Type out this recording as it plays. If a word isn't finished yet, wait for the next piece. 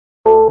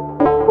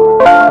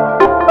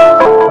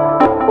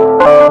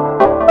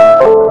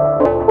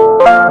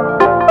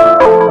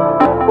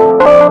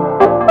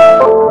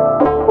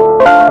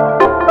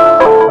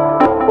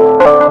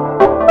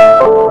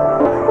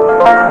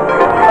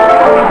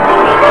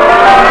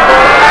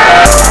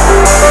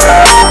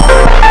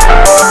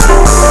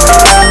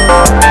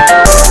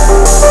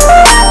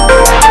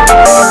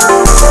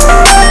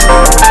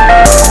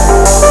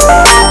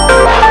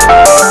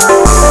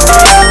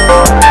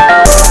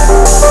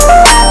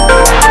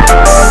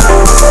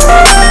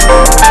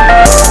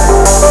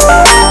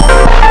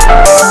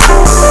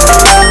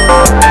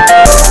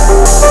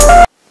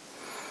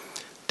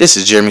This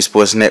is Jeremy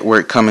Sports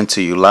Network coming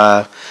to you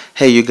live.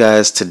 Hey, you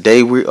guys,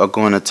 today we are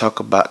going to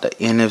talk about the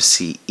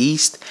NFC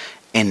East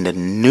and the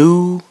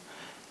new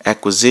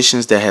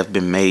acquisitions that have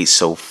been made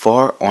so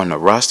far on the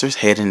rosters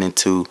heading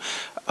into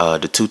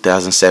the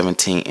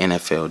 2017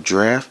 NFL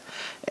Draft.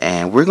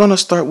 And we're going to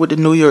start with the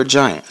New York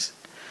Giants.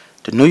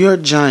 The New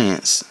York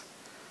Giants,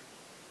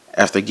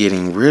 after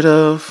getting rid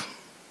of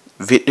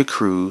Victor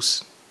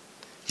Cruz,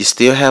 you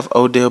still have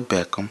Odell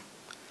Beckham.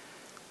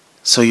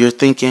 So you're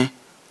thinking,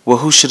 well,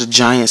 who should the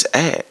Giants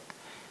add?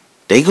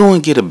 They go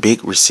and get a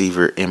big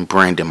receiver in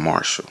Brandon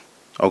Marshall.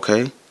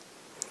 Okay?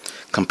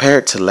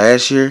 Compared to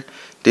last year,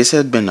 this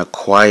has been a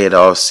quiet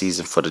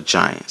offseason for the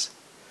Giants.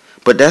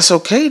 But that's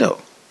okay,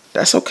 though.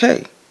 That's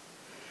okay.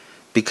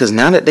 Because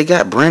now that they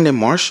got Brandon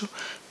Marshall,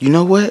 you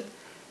know what?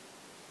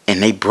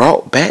 And they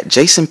brought back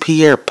Jason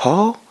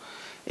Pierre-Paul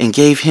and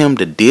gave him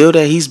the deal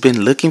that he's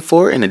been looking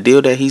for and the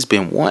deal that he's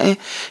been wanting.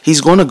 He's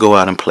going to go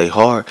out and play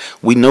hard.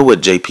 We know what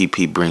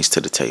JPP brings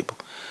to the table.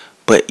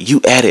 But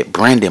you added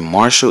Brandon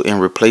Marshall in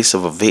replace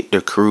of a Victor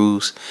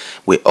Cruz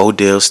with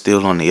Odell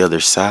still on the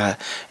other side.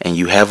 And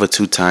you have a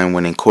two-time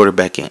winning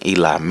quarterback in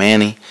Eli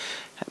Manning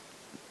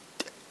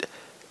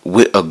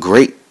with a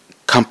great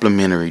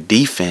complementary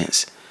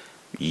defense.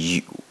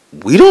 We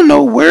don't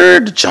know where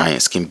the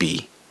Giants can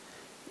be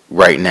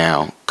right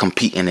now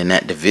competing in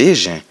that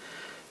division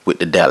with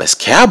the Dallas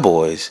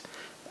Cowboys.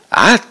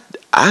 I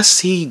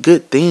see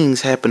good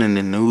things happening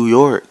in New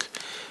York,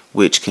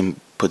 which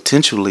can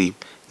potentially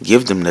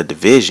give them the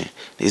division.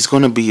 It's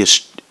going to be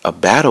a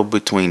battle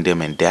between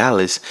them and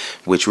Dallas,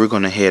 which we're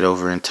going to head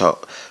over and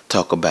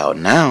talk about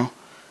now,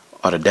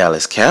 are the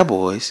Dallas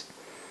Cowboys.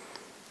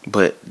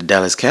 But the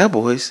Dallas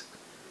Cowboys,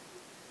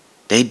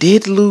 they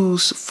did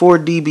lose 4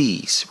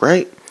 DBs,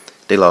 right?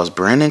 They lost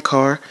Brandon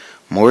Carr,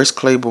 Morris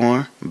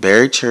Claiborne,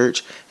 Barry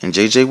Church, and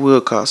J.J.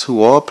 Wilcox,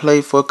 who all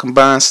played for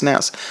combined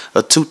snaps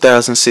of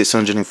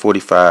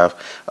 2,645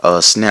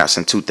 snaps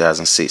in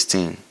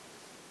 2016.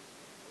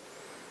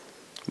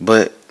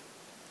 But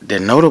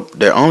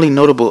their only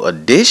notable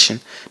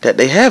addition that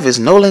they have is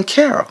Nolan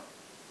Carroll.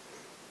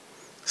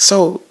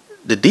 So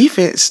the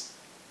defense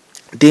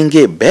didn't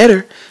get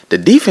better. The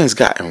defense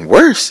gotten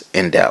worse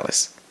in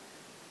Dallas.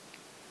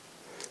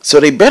 So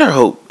they better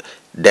hope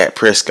that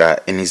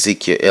Prescott and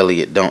Ezekiel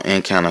Elliott don't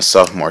encounter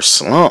sophomore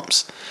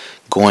slumps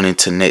going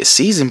into next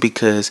season,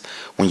 because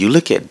when you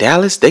look at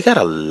Dallas, they got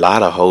a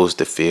lot of holes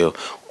to fill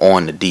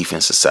on the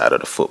defensive side of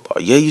the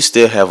football. Yeah, you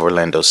still have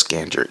Orlando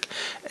Scandrick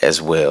as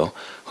well,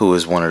 who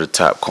is one of the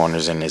top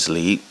corners in this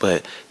league,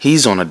 but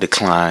he's on a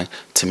decline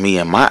to me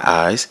in my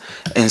eyes.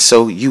 And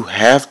so you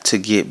have to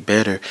get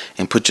better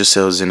and put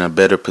yourselves in a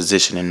better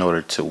position in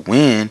order to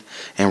win.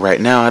 And right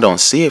now I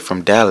don't see it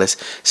from Dallas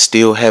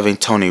still having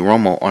Tony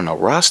Romo on the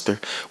roster,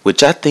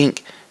 which I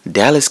think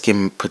Dallas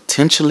can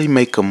potentially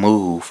make a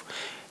move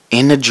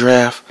in the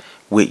draft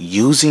with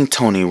using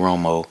Tony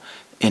Romo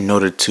in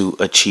order to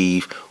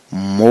achieve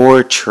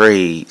more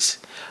trades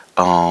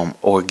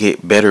or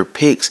get better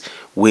picks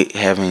with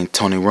having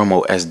Tony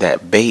Romo as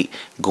that bait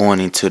going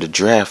into the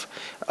draft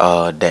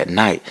that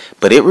night.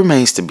 But it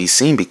remains to be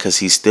seen because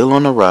he's still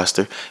on the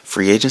roster.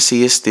 Free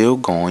agency is still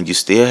going. You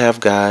still have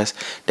guys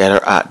that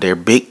are out there,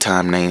 big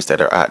time names that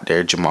are out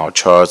there. Jamal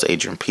Charles,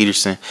 Adrian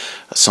Peterson,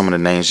 some of the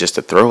names just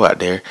to throw out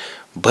there.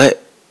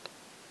 But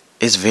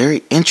it's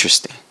very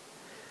interesting.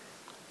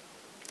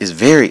 It's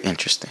very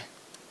interesting.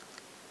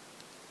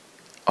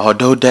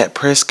 Although Dak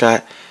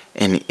Prescott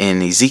and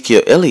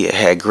Ezekiel Elliott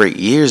had great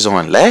years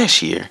on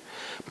last year,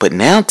 but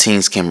now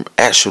teams can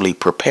actually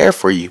prepare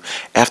for you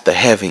after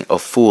having a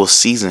full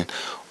season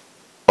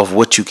of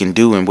what you can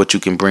do and what you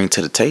can bring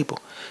to the table.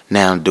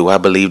 Now, do I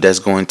believe that's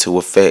going to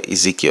affect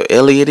Ezekiel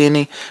Elliott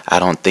any? I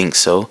don't think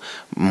so.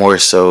 More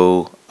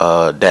so,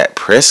 Dak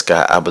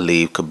Prescott, I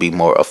believe, could be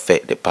more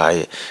affected by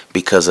it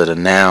because of the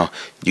now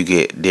you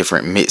get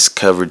different mixed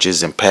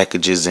coverages and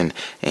packages and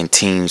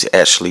teams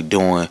actually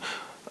doing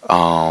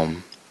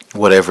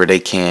whatever they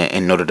can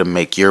in order to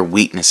make your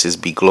weaknesses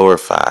be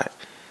glorified.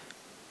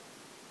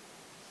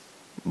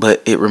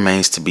 But it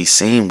remains to be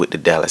seen with the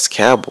Dallas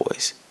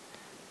Cowboys.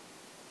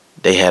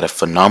 They had a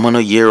phenomenal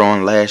year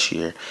on last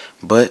year,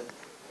 but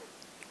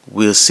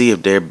we'll see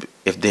if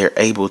they're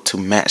able to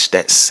match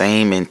that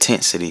same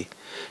intensity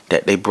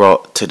that they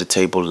brought to the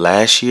table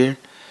last year,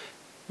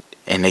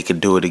 and they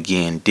could do it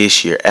again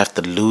this year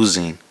after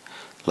losing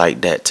like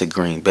that to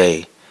Green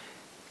Bay.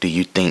 Do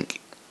you think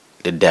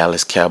the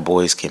Dallas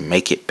Cowboys can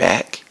make it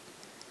back?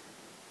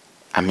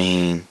 I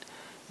mean,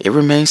 it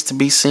remains to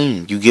be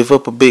seen. You give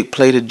up a big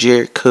play to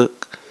Jared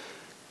Cook,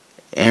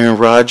 Aaron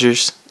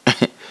Rodgers,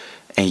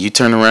 and you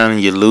turn around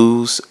and you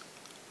lose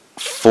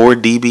 4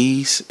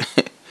 DBs,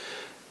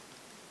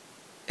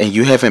 and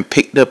you haven't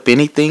picked up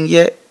anything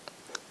yet.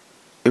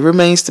 It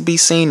remains to be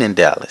seen in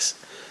Dallas.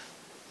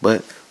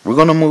 But we're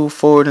going to move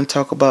forward and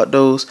talk about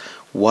those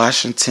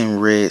Washington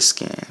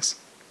Redskins.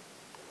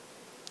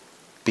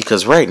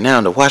 Because right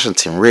now, the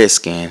Washington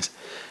Redskins,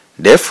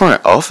 their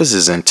front office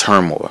is in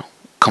turmoil.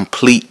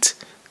 Complete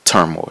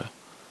turmoil.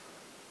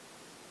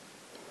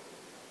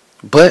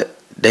 But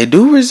They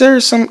do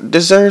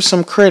deserve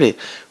some credit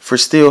for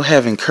still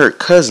having Kirk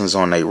Cousins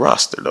on their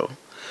roster, though.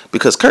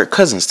 Because Kirk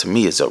Cousins, to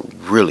me, is a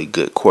really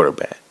good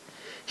quarterback.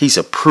 He's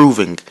a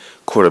proven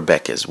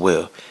quarterback as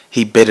well.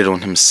 He betted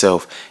on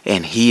himself,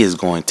 and he is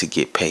going to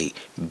get paid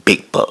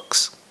big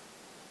bucks.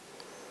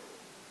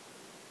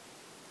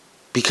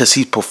 Because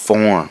he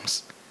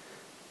performs.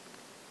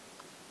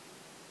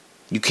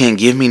 You can't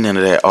give me none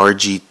of that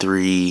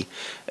RG3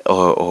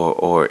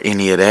 or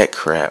any of that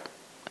crap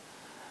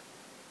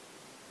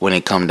when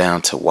it come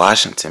down to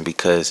Washington,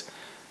 because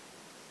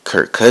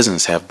Kirk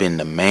Cousins have been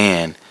the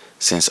man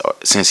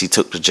since he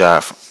took the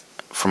job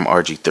from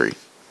RG3.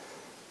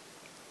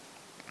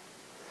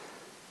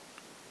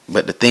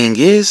 But the thing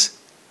is,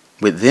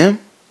 with them,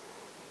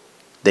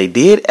 they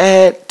did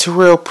add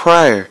Terrell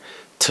Pryor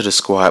to the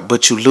squad,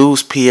 but you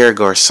lose Pierre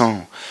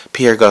Garçon.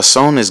 Pierre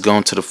Garçon is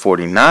going to the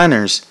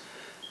 49ers,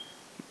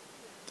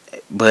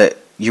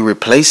 but you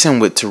replace him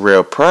with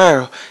Terrell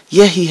Pryor.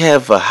 Yeah, he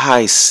have a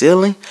high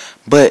ceiling,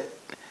 but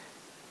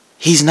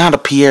he's not a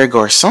Pierre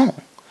Garçon.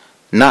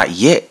 Not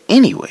yet,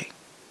 anyway.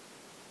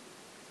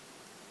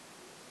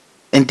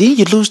 And then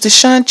you lose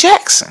Deshaun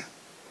Jackson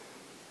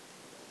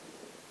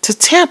to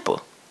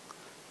Tampa.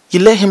 You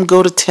let him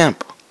go to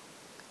Tampa.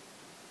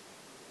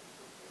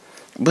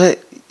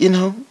 But, you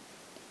know,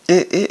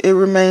 it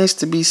remains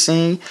to be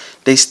seen.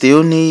 They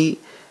still need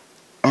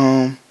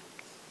to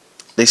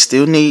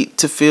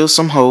fill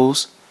some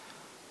holes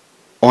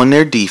on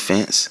their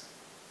defense.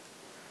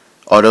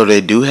 Although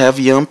they do have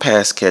young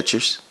pass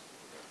catchers.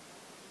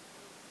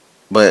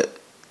 But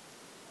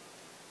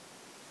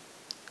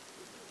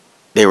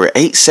they were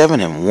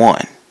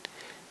 8-7-1.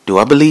 Do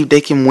I believe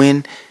they can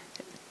win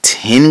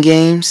 10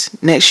 games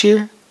next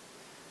year?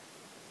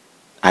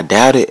 I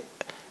doubt it.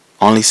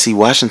 Only see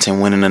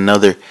Washington winning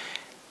another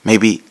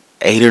maybe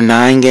 8 or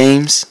 9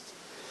 games.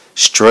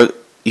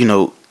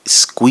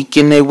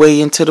 Squeaking their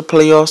way into the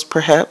playoffs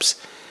perhaps.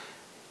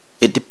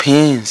 It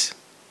depends.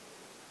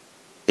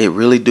 It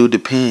really do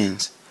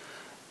depends.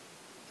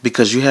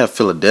 Because you have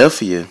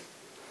Philadelphia,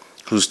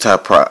 whose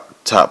top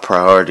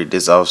priority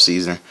this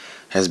offseason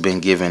has been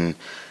giving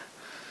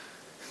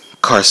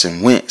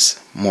Carson Wentz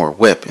more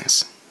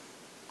weapons.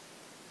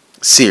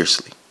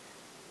 Seriously.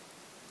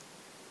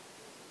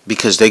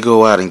 Because they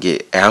go out and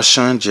get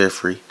Alshon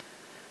Jeffrey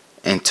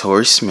and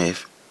Torrey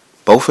Smith.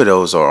 Both of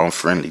those are on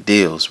friendly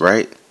deals,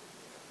 right?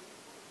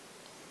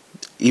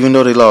 Even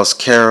though they lost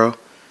Carroll,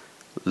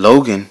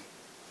 Logan,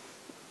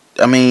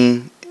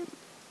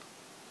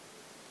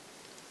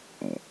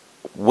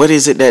 what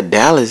is it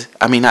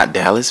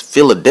that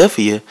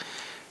Philadelphia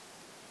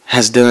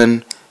has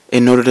done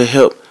in order to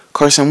help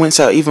Carson Wentz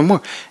out even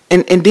more?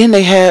 And then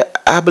they had,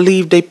 I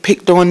believe they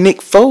picked on Nick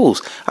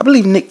Foles. I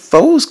believe Nick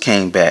Foles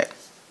came back,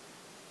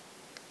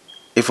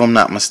 if I'm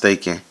not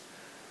mistaken,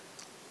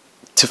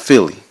 to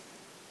Philly.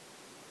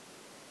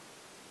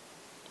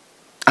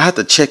 I have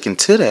to check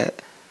into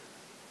that.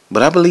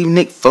 But I believe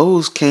Nick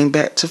Foles came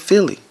back to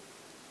Philly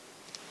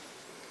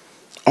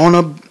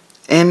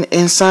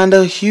and signed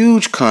a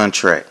huge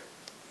contract.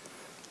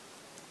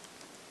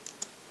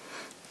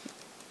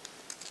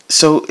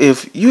 So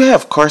if you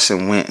have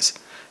Carson Wentz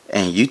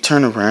and you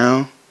turn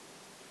around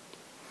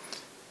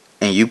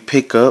and you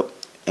pick up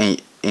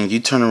Nick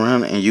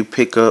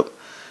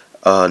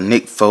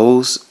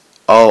Foles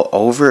all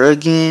over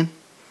again,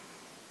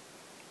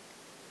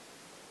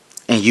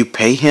 and you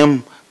pay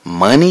him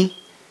money,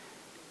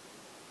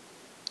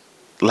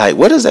 like,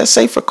 what does that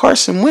say for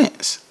Carson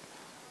Wentz?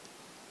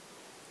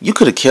 You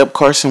could have kept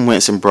Carson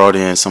Wentz and brought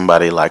in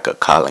somebody like a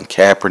Colin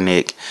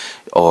Kaepernick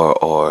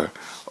or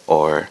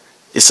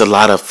it's a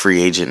lot of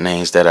free agent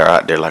names that are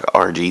out there like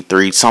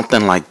RG3,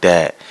 something like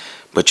that.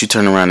 But you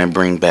turn around and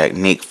bring back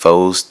Nick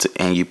Foles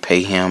and you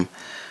pay him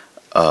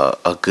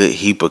a good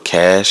heap of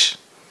cash.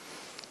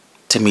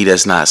 To me,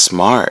 that's not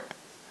smart.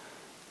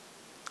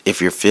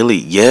 If you're Philly,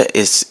 yeah,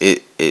 it's a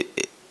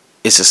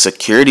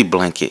security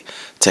blanket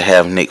to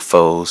have Nick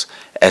Foles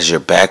as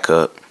your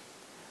backup.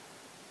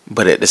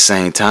 But at the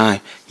same time,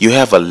 you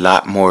have a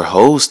lot more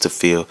holes to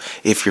fill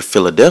if you're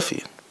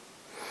Philadelphia.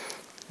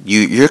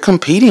 You're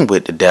competing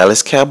with the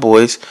Dallas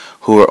Cowboys,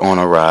 who are on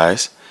a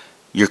rise.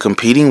 You're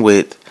competing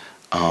with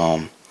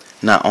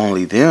not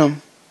only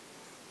them,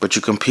 but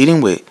you're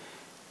competing with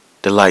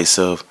the likes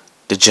of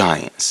the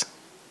Giants,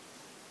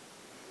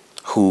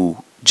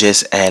 who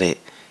just added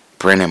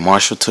Brandon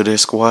Marshall to their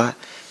squad.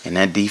 And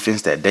that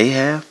defense that they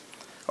have,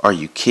 are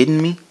you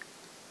kidding me?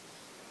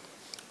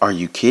 Are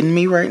you kidding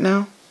me right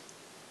now?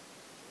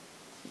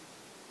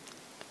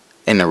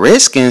 And the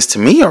Redskins, to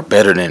me, are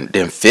better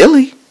than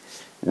Philly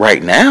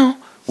right now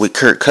with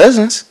Kirk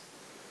Cousins.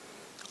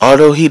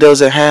 Although he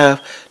doesn't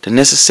have the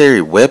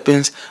necessary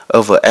weapons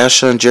of a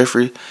Alshon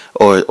Jeffrey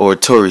or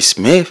Torrey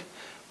Smith.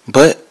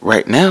 But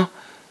right now,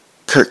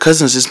 Kirk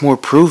Cousins is more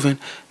proven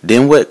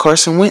than what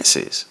Carson Wentz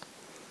is.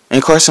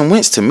 And Carson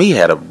Wentz, to me,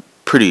 had a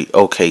pretty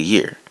okay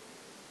year.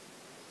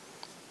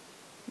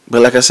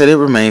 But like I said, it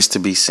remains to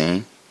be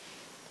seen.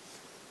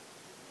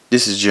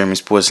 This is Jeremy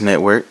Sports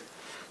Network,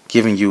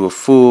 giving you a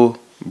full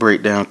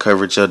breakdown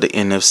coverage of the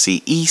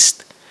NFC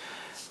East.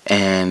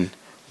 And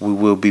we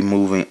will be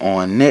moving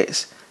on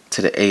next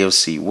to the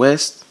AFC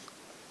West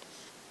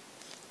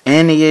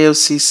and the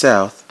AFC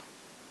South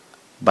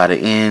by the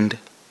end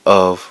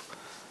of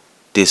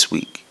this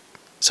week.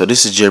 So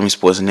this is Jeremy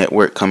Sports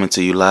Network coming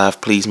to you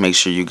live. Please make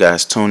sure you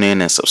guys tune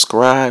in and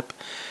subscribe.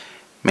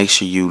 Make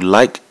sure you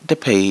like the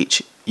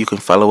page. You can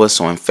follow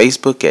us on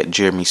Facebook at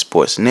Jeremy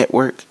Sports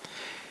Network.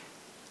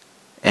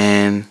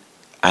 And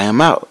I am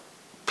out.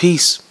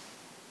 Peace.